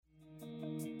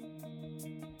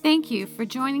Thank you for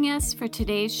joining us for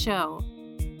today's show.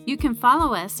 You can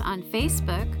follow us on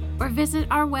Facebook or visit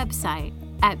our website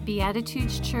at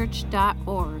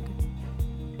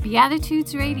beatitudeschurch.org.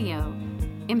 Beatitudes Radio,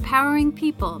 empowering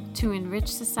people to enrich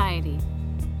society.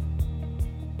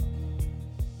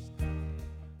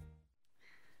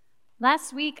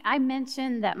 Last week, I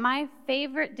mentioned that my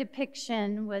favorite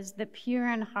depiction was the pure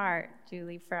in heart,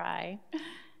 Julie Fry.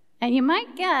 And you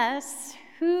might guess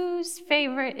whose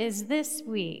favorite is this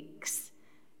week's,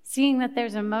 seeing that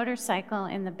there's a motorcycle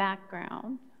in the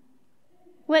background.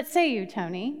 What say you,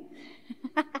 Tony?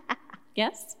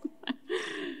 Yes?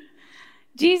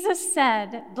 Jesus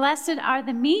said, "Blessed are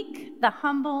the meek, the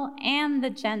humble, and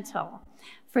the gentle,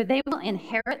 for they will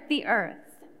inherit the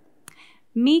earth."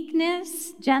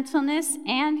 Meekness, gentleness,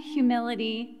 and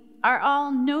humility are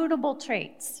all notable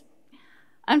traits.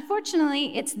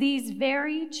 Unfortunately, it's these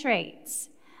very traits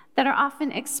that are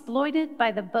often exploited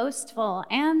by the boastful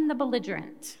and the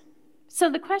belligerent. So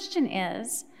the question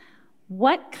is,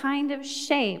 what kind of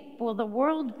shape will the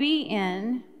world be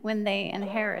in when they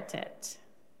inherit it?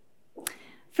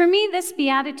 For me, this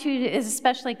beatitude is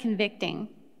especially convicting.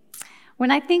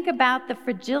 When I think about the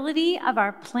fragility of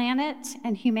our planet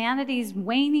and humanity's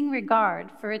waning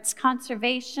regard for its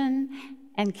conservation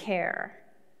and care,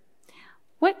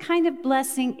 what kind of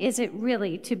blessing is it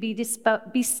really to be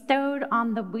bestowed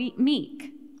on the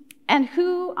meek? And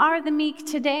who are the meek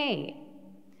today?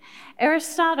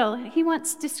 Aristotle, he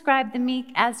once described the meek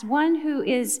as one who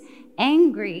is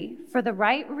angry for the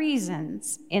right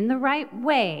reasons, in the right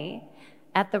way,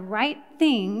 at the right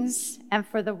things, and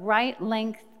for the right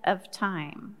length of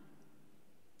time.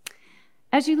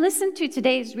 As you listen to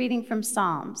today's reading from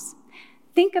Psalms,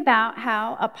 think about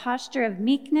how a posture of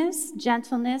meekness,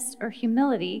 gentleness, or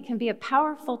humility can be a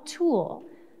powerful tool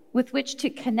with which to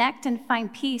connect and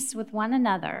find peace with one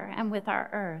another and with our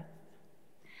earth.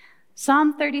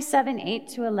 Psalm 37,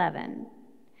 8-11.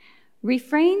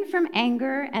 Refrain from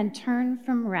anger and turn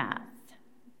from wrath.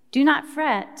 Do not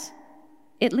fret,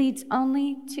 it leads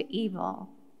only to evil.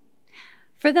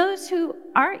 For those who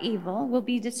are evil will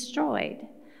be destroyed,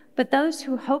 but those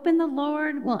who hope in the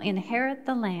Lord will inherit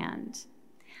the land.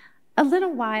 A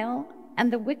little while,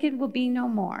 and the wicked will be no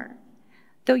more.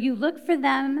 Though you look for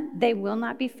them, they will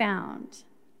not be found.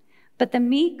 But the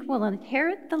meek will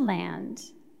inherit the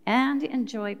land and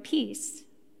enjoy peace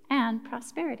and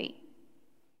prosperity.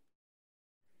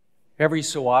 Every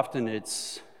so often,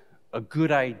 it's a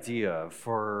good idea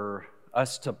for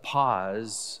us to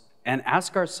pause and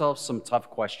ask ourselves some tough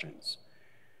questions.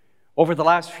 Over the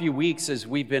last few weeks, as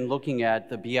we've been looking at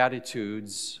the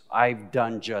Beatitudes, I've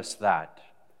done just that.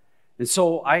 And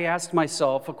so I asked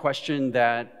myself a question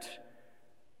that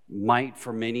might,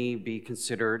 for many, be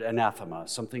considered anathema,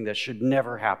 something that should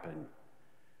never happen.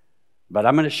 But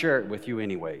I'm going to share it with you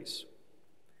anyways.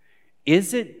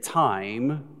 Is it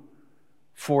time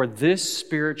for this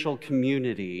spiritual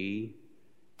community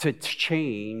to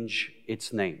change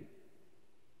its name?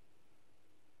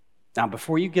 Now,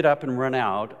 before you get up and run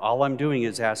out, all I'm doing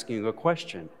is asking you a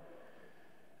question.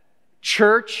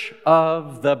 Church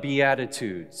of the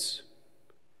Beatitudes.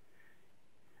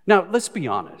 Now, let's be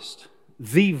honest.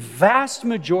 The vast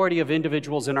majority of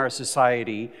individuals in our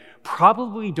society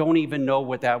probably don't even know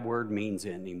what that word means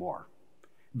anymore.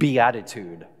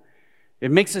 Beatitude.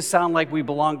 It makes it sound like we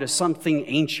belong to something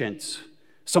ancient,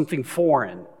 something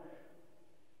foreign.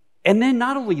 And then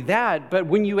not only that, but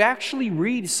when you actually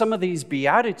read some of these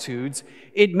Beatitudes,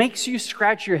 it makes you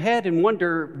scratch your head and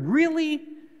wonder, really?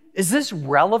 Is this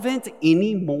relevant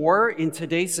anymore in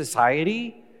today's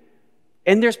society?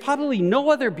 And there's probably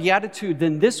no other beatitude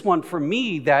than this one for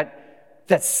me that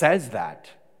says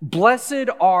that. Blessed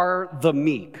are the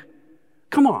meek.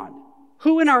 Come on.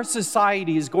 Who in our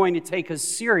society is going to take us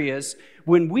serious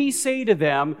when we say to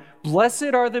them,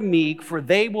 blessed are the meek, for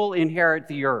they will inherit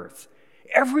the earth?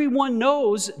 Everyone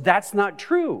knows that's not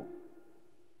true.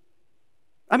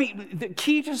 I mean, the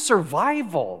key to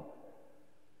survival,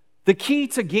 the key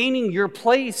to gaining your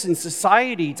place in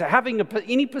society, to having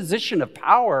any position of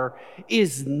power,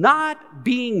 is not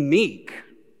being meek.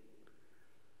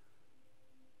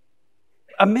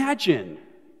 Imagine,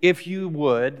 if you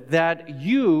would, that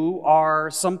you are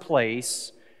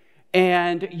someplace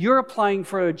and you're applying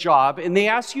for a job and they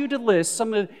ask you to list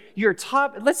some of your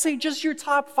top, let's say just your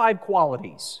top 5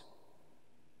 qualities.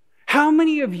 How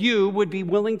many of you would be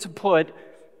willing to put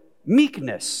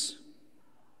meekness?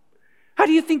 How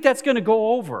do you think that's going to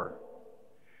go over?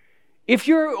 If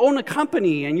you own a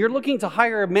company and you're looking to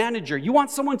hire a manager, you want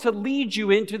someone to lead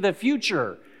you into the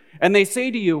future, and they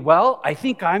say to you, well, I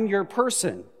think I'm your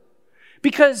person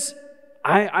because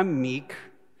I'm meek,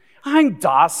 I'm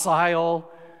docile,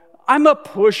 I'm a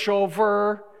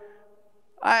pushover.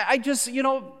 I just,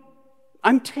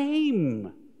 I'm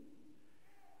tame.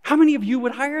 How many of you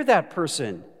would hire that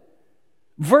person?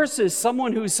 Versus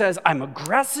someone who says, I'm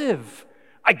aggressive.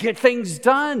 I get things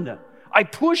done. I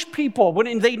push people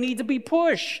when they need to be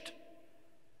pushed.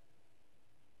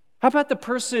 How about the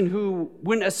person who,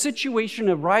 when a situation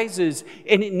arises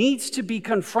and it needs to be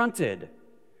confronted,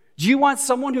 do you want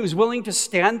someone who's willing to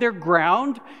stand their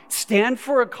ground, stand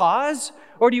for a cause?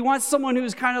 Or do you want someone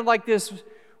who's kind of like this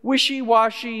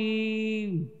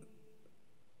wishy-washy,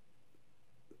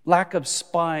 lack of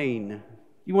spine?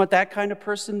 You want that kind of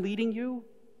person leading you?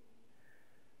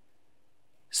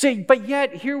 See, but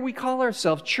yet here we call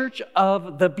ourselves Church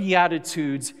of the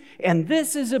Beatitudes, and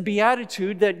this is a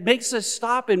beatitude that makes us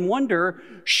stop and wonder,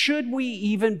 should we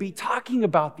even be talking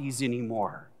about these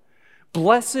anymore?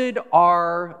 Blessed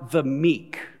are the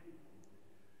meek.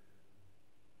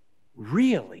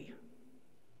 Really?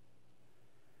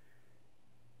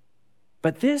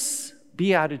 But this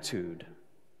beatitude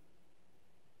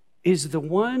is the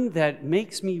one that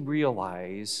makes me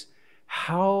realize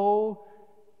how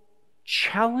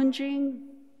challenging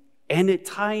and at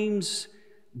times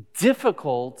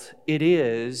difficult it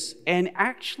is, and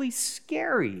actually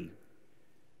scary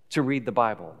to read the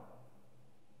Bible.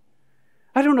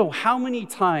 I don't know how many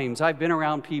times I've been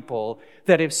around people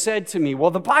that have said to me,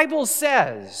 well, the Bible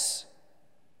says.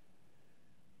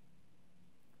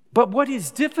 But what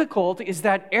is difficult is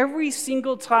that every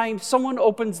single time someone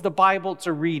opens the Bible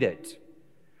to read it,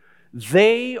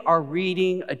 they are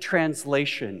reading a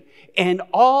translation. And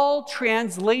all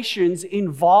translations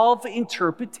involve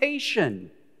interpretation.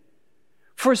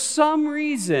 For some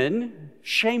reason,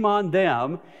 shame on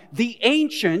them, the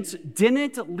ancients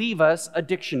didn't leave us a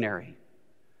dictionary.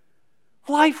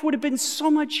 Life would have been so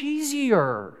much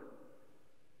easier.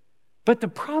 But the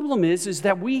problem is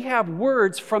that we have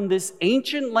words from this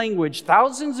ancient language,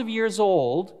 thousands of years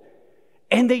old,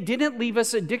 and they didn't leave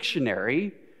us a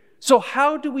dictionary. So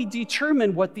how do we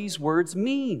determine what these words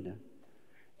mean?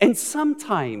 And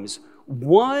sometimes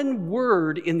one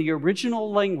word in the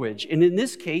original language, and in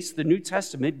this case, the New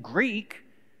Testament, Greek,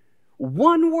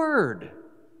 one word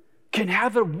can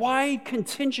have a wide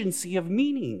contingency of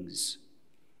meanings.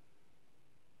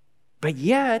 But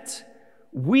yet,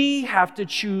 we have to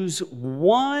choose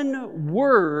one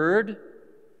word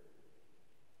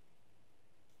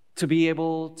to be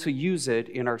able to use it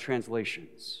in our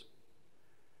translations.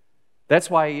 That's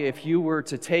why if you were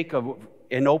to take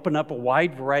and open up a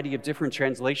wide variety of different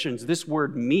translations, this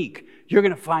word meek, you're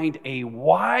going to find a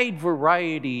wide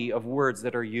variety of words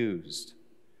that are used.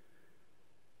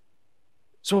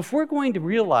 So if we're going to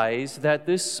realize that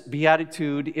this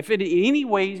beatitude, if it in any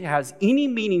way has any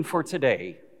meaning for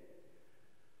today,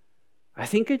 I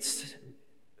think it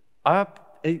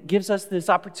gives us this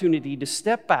opportunity to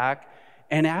step back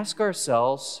and ask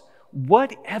ourselves,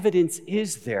 what evidence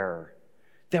is there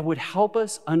that would help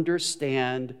us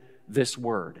understand this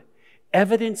word?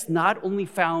 Evidence not only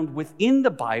found within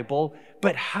the Bible,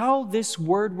 but how this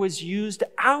word was used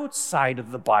outside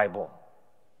of the Bible.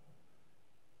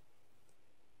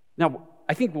 Now,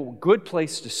 I think a good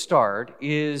place to start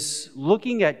is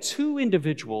looking at two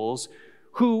individuals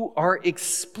who are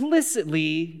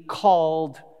explicitly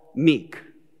called meek.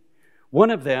 One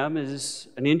of them is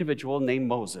an individual named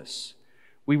Moses.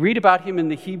 We read about him in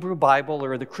the Hebrew Bible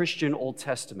or the Christian Old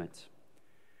Testament.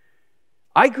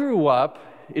 I grew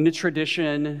up in a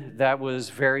tradition that was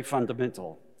very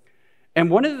fundamental.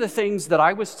 And one of the things that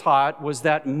I was taught was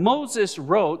that Moses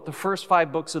wrote the first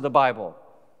 5 books of the Bible.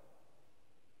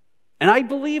 And I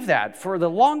believed that for the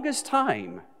longest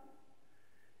time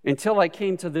until I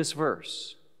came to this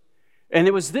verse. And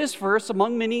it was this verse,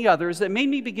 among many others, that made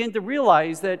me begin to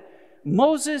realize that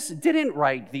Moses didn't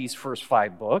write these first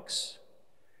 5 books.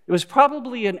 It was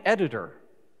probably an editor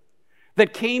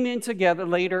that came in together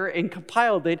later and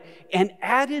compiled it and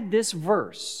added this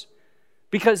verse.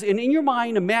 Because in your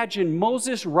mind, imagine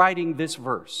Moses writing this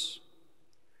verse.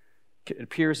 It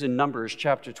appears in Numbers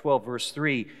chapter 12, verse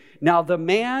 3. Now the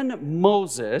man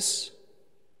Moses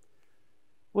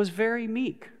was very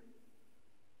meek,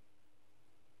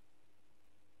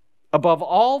 above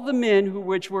all the men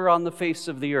which were on the face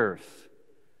of the earth.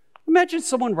 Imagine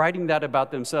someone writing that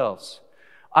about themselves.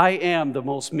 I am the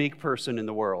most meek person in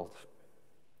the world.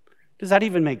 Does that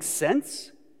even make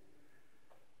sense?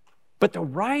 But the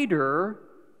writer,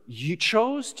 you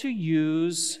chose to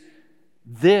use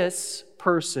this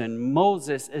person,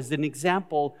 Moses, as an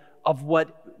example of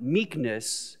what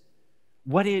meekness,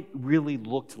 what it really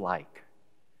looked like.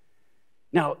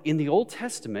 Now, in the Old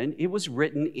Testament, it was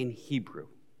written in Hebrew.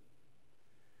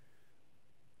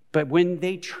 But when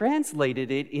they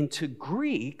translated it into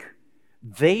Greek,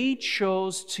 they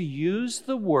chose to use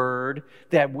the word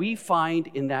that we find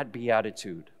in that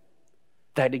beatitude,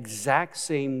 that exact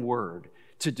same word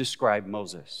to describe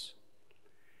Moses.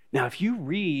 Now, if you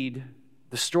read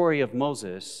the story of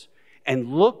Moses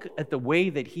and look at the way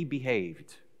that he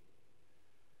behaved,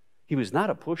 he was not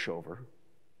a pushover.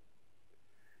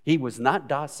 He was not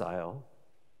docile.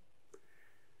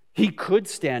 He could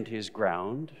stand his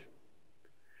ground.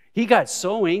 He got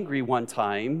so angry one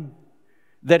time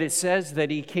that it says that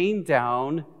he came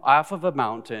down off of a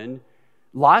mountain,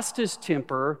 lost his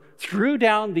temper, threw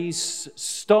down these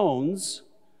stones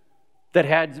that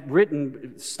had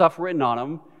stuff written on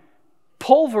them,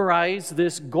 pulverized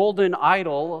this golden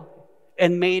idol,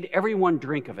 and made everyone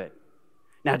drink of it.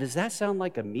 Now, does that sound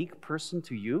like a meek person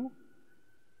to you?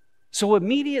 So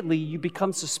immediately you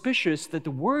become suspicious that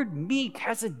the word meek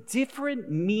has a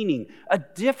different meaning, a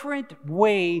different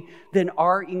way than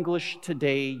our English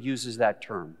today uses that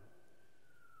term.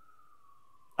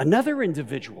 Another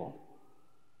individual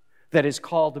that is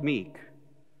called meek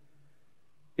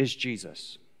is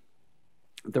Jesus.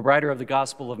 The writer of the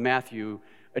Gospel of Matthew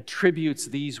attributes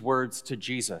these words to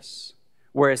Jesus,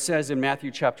 where it says in Matthew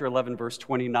chapter 11, verse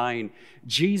 29,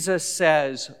 Jesus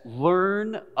says,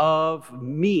 "Learn of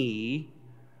me,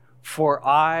 for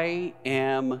I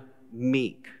am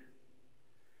meek."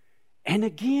 And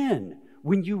again,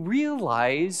 when you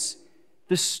realize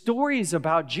the stories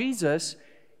about Jesus,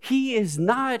 he is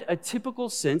not a typical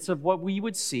sense of what we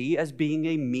would see as being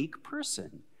a meek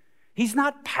person. He's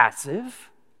not passive.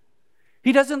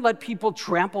 He doesn't let people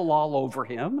trample all over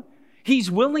him.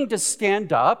 He's willing to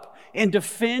stand up and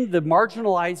defend the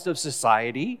marginalized of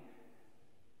society.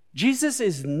 Jesus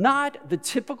is not the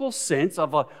typical sense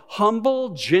of a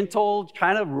humble, gentle,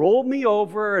 kind of roll me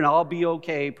over and I'll be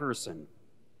okay person.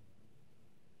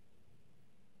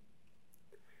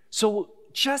 So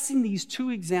just in these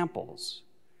two examples,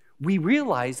 we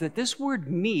realize that this word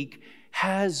meek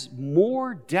has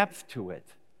more depth to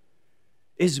it,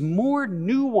 is more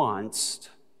nuanced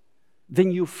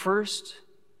than you first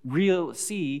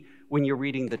see when you're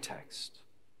reading the text.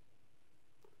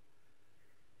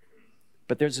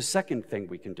 But there's a second thing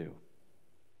we can do.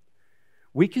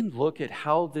 We can look at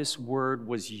how this word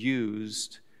was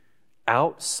used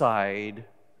outside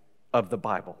of the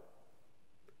Bible.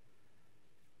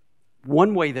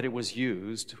 One way that it was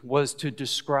used was to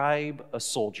describe a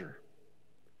soldier.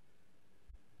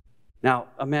 Now,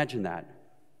 imagine that,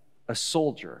 a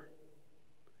soldier.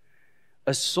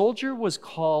 A soldier was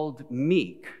called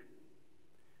meek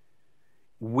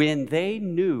when they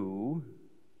knew,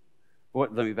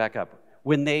 let me back up,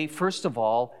 when they, first of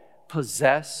all,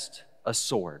 possessed a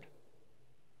sword.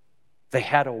 They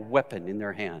had a weapon in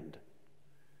their hand.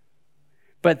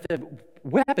 But the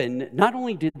weapon, not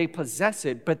only did they possess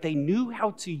it, but they knew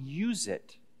how to use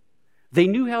it. They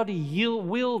knew how to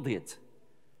wield it.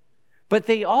 But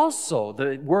they also,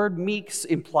 the word meek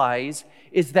implies,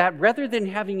 is that rather than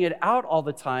having it out all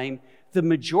the time, the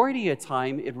majority of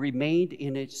time it remained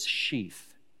in its sheath.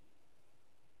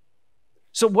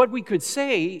 So what we could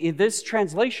say in this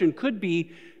translation could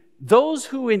be, those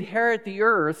who inherit the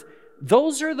earth,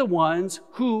 those are the ones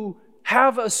who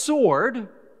have a sword,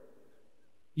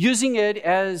 using it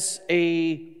as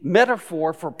a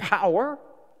metaphor for power.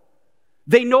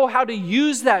 They know how to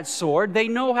use that sword. They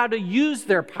know how to use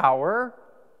their power.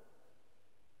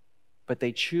 But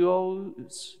they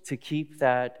chose to keep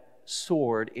that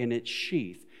sword in its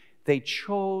sheath. They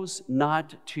chose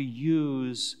not to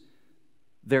use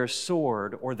their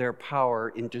sword or their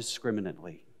power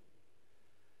indiscriminately.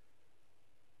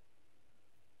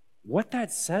 What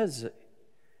that says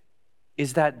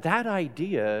is that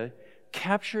idea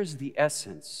captures the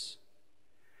essence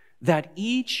that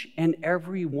each and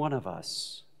every one of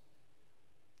us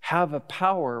have a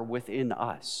power within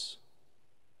us.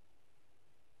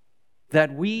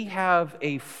 That we have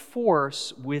a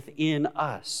force within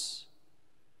us.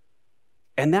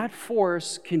 And that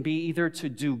force can be either to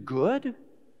do good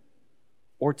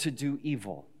or to do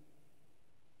evil.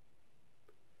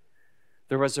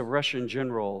 There was a Russian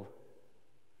general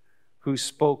who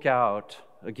spoke out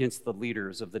against the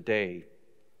leaders of the day,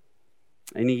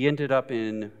 and he ended up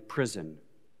in prison.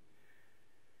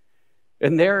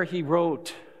 And there he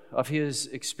wrote of his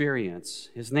experience.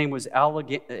 His name was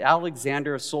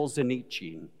Alexander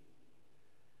Solzhenitsyn.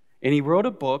 And he wrote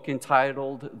a book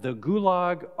entitled The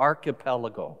Gulag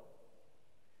Archipelago.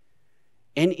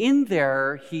 And in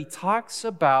there, he talks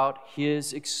about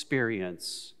his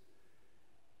experience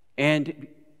and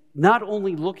not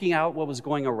only looking at what was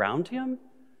going around him,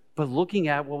 but looking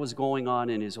at what was going on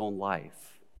in his own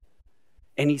life.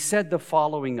 And he said the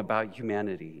following about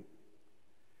humanity.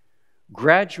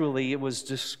 Gradually, it was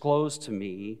disclosed to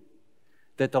me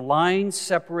that the line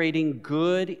separating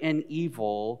good and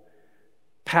evil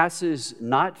passes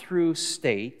not through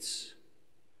states,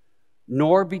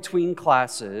 nor between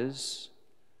classes,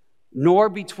 nor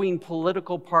between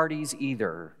political parties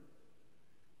either,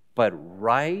 but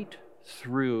right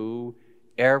through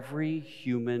every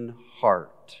human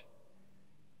heart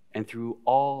and through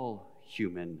all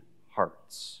human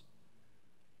hearts.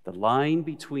 The line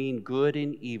between good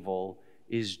and evil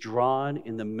is drawn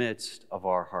in the midst of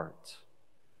our heart.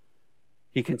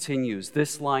 He continues,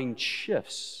 this line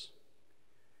shifts.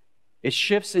 It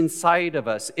shifts inside of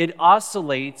us. It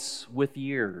oscillates with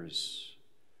years.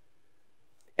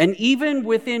 And even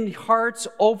within hearts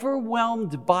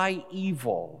overwhelmed by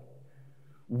evil,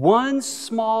 one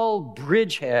small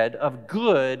bridgehead of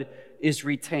good is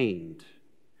retained.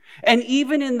 And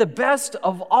even in the best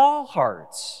of all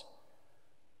hearts,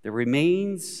 there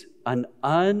remains an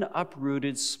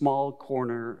unuprooted small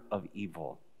corner of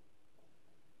evil.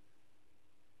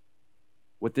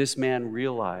 What this man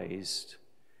realized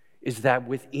is that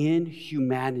within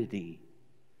humanity,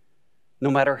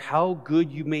 no matter how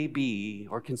good you may be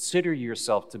or consider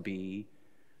yourself to be,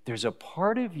 there's a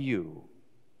part of you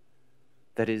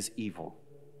that is evil.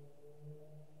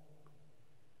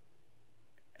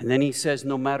 And then he says,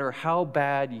 no matter how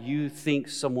bad you think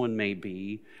someone may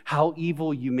be, how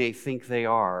evil you may think they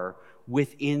are,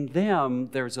 within them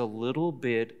there's a little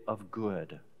bit of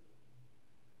good.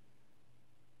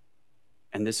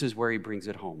 And this is where he brings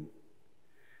it home.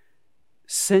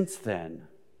 Since then,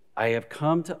 I have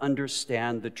come to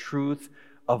understand the truth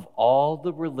of all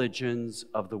the religions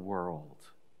of the world.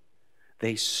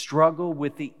 They struggle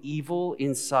with the evil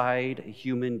inside a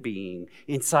human being,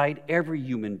 inside every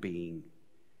human being.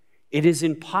 It is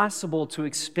impossible to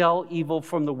expel evil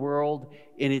from the world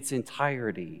in its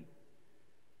entirety,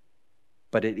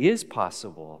 but it is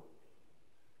possible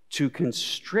to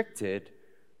constrict it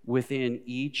within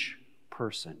each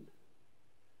person.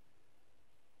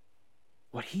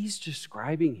 What he's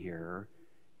describing here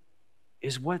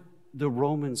is what the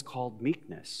Romans called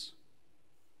meekness.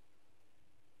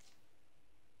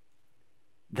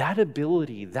 That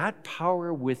ability, that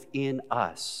power within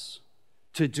us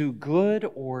to do good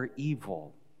or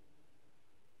evil,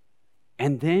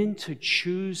 and then to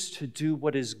choose to do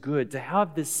what is good, to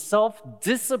have this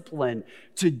self-discipline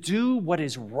to do what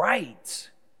is right,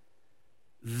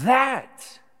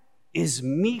 that is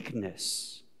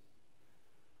meekness.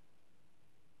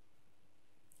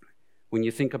 When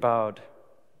you think about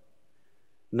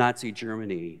Nazi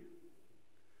Germany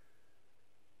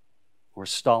or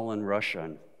Stalin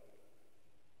Russia,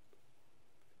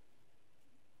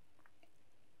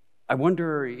 I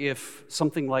wonder if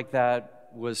something like that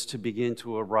was to begin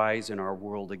to arise in our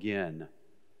world again.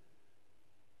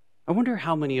 I wonder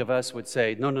how many of us would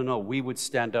say, no, we would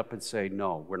stand up and say,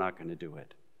 no, we're not going to do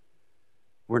it.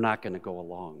 We're not going to go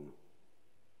along.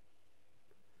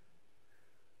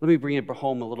 Let me bring it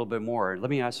home a little bit more. Let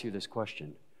me ask you this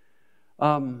question.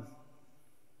 You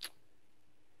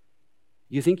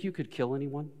think you could kill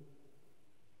anyone?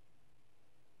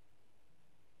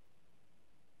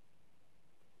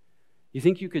 You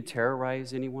think you could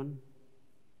terrorize anyone?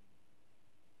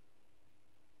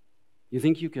 You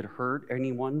think you could hurt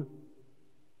anyone?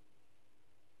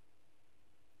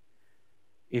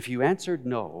 If you answered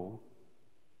no,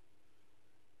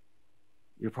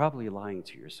 you're probably lying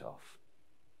to yourself.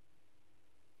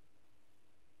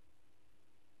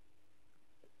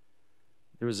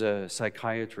 There was a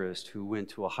psychiatrist who went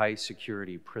to a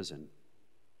high-security prison.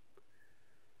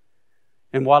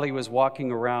 And while he was walking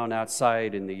around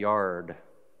outside in the yard,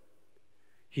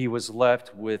 he was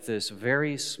left with this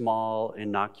very small,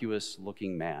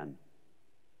 innocuous-looking man.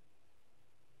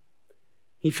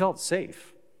 He felt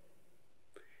safe.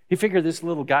 He figured this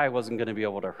little guy wasn't going to be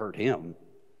able to hurt him.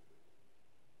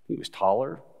 He was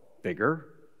taller, bigger.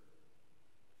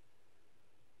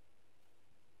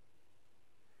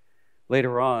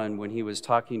 Later on, when he was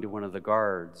talking to one of the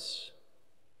guards,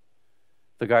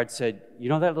 the guard said, "You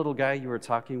know that little guy you were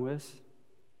talking with?"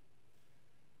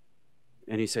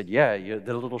 And he said, "Yeah,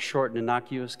 the little short and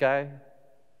innocuous guy?"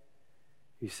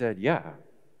 He said, "Yeah.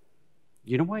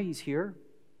 You know why he's here?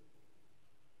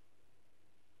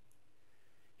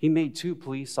 He made 2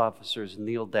 police officers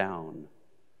kneel down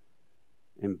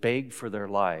and beg for their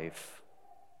life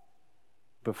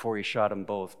before he shot them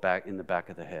both back in the back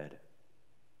of the head."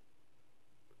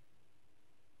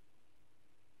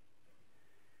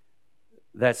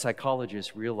 That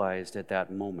psychologist realized at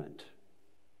that moment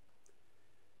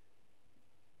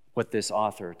what this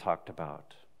author talked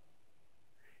about.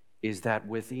 is that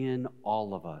within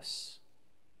all of us,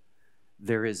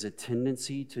 there is a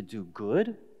tendency to do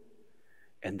good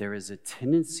and there is a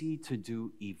tendency to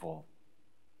do evil.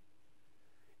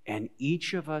 And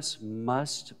each of us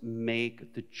must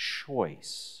make the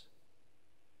choice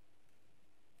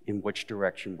in which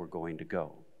direction we're going to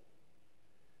go.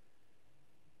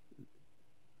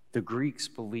 The Greeks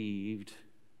believed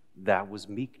that was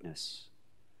meekness,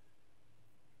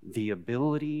 the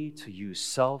ability to use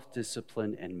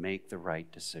self-discipline and make the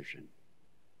right decision.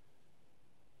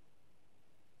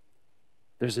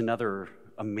 There's another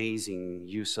amazing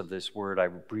use of this word I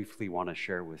briefly want to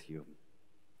share with you.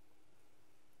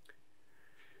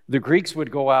 The Greeks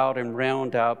would go out and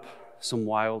round up some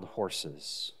wild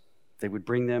horses. They would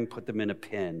bring them, put them in a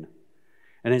pen.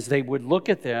 And as they would look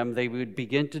at them, they would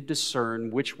begin to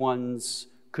discern which ones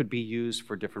could be used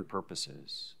for different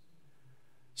purposes.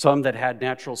 Some that had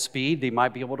natural speed, they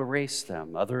might be able to race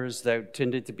them. Others that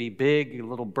tended to be big, a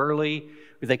little burly,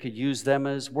 they could use them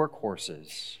as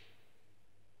workhorses.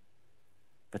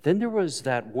 But then there was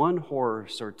that one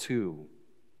horse or two,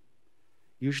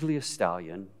 usually a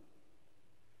stallion,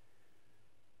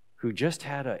 who just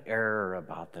had an air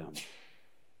about them.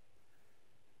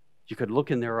 You could look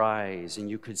in their eyes and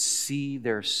you could see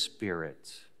their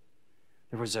spirit.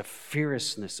 There was a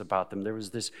fierceness about them. There was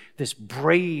this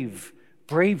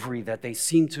bravery that they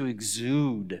seemed to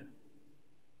exude.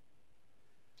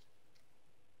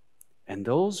 And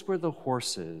those were the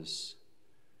horses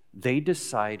they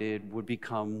decided would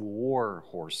become war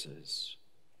horses.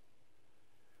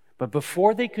 But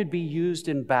before they could be used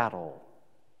in battle,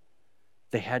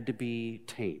 they had to be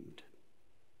tamed.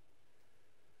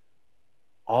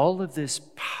 All of this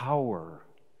power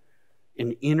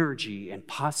and energy and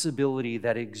possibility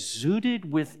that exuded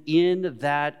within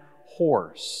that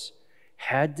horse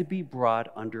had to be brought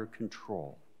under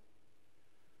control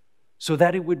so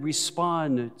that it would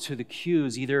respond to the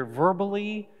cues either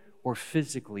verbally or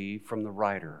physically from the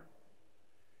rider.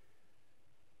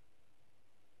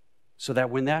 So that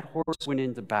when that horse went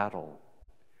into battle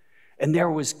and there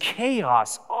was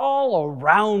chaos all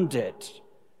around it,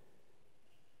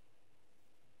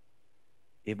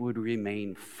 it would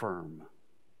remain firm.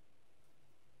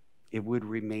 It would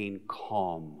remain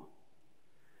calm,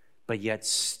 but yet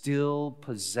still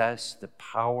possess the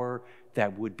power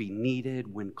that would be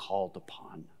needed when called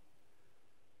upon.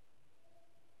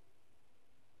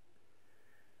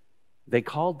 They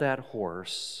called that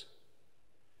horse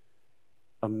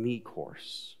a meek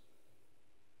horse,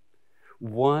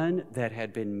 one that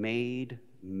had been made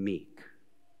meek.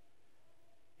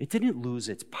 It didn't lose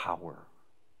its power,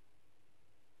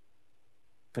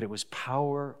 but it was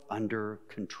power under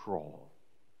control.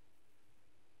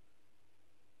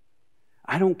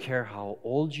 I don't care how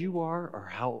old you are or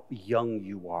how young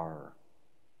you are.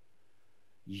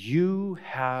 You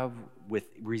have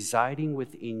residing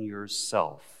within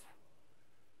yourself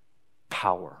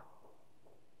power.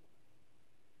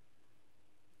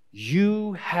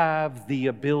 You have the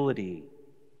ability.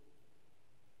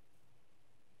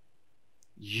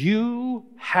 You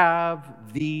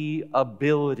have the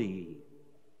ability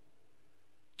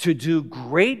to do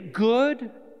great good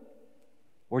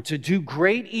or to do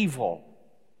great evil.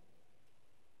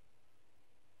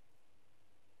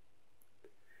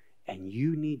 And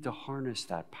you need to harness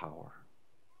that power.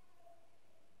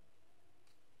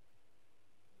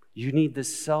 You need the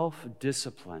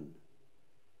self-discipline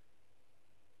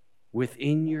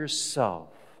within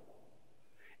yourself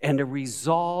and a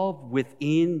resolve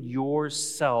within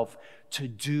yourself to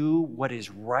do what is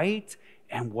right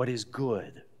and what is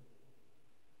good.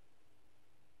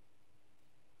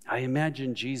 I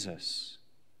imagine Jesus,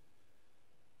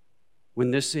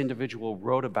 when this individual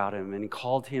wrote about him and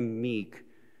called him meek,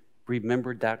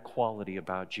 remembered that quality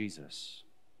about Jesus.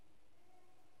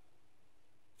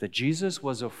 That Jesus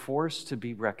was a force to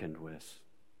be reckoned with,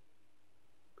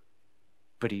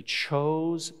 but he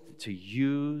chose to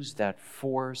use that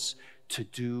force to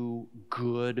do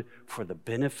good for the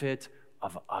benefit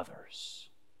of others.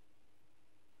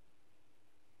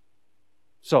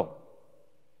 So,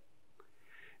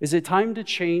 is it time to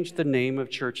change the name of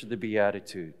Church of the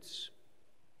Beatitudes?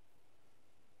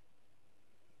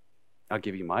 I'll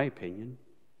give you my opinion.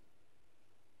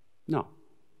 No.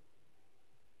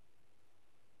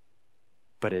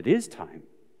 But it is time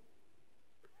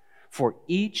for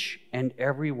each and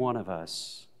every one of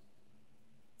us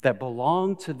that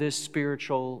belong to this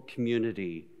spiritual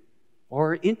community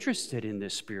or are interested in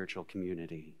this spiritual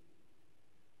community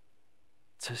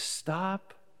to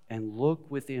stop and look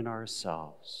within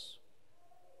ourselves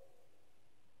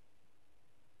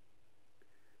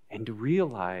and to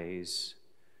realize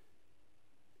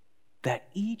that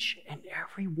each and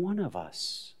every one of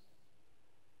us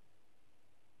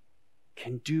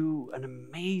can do an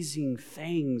amazing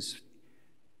things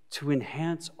to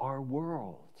enhance our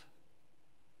world.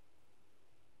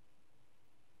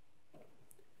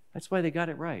 That's why they got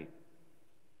it right.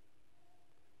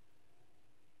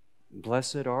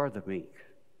 Blessed are the meek,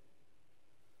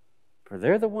 for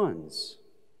they're the ones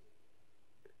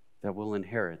that will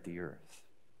inherit the earth.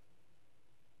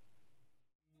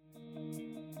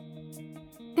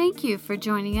 Thank you for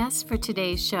joining us for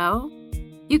today's show.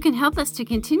 You can help us to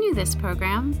continue this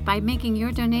program by making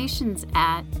your donations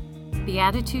at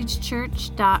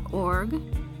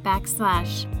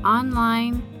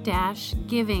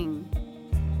beatitudeschurch.org/online-giving.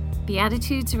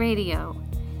 Beatitudes Radio,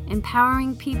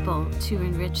 empowering people to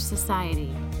enrich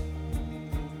society.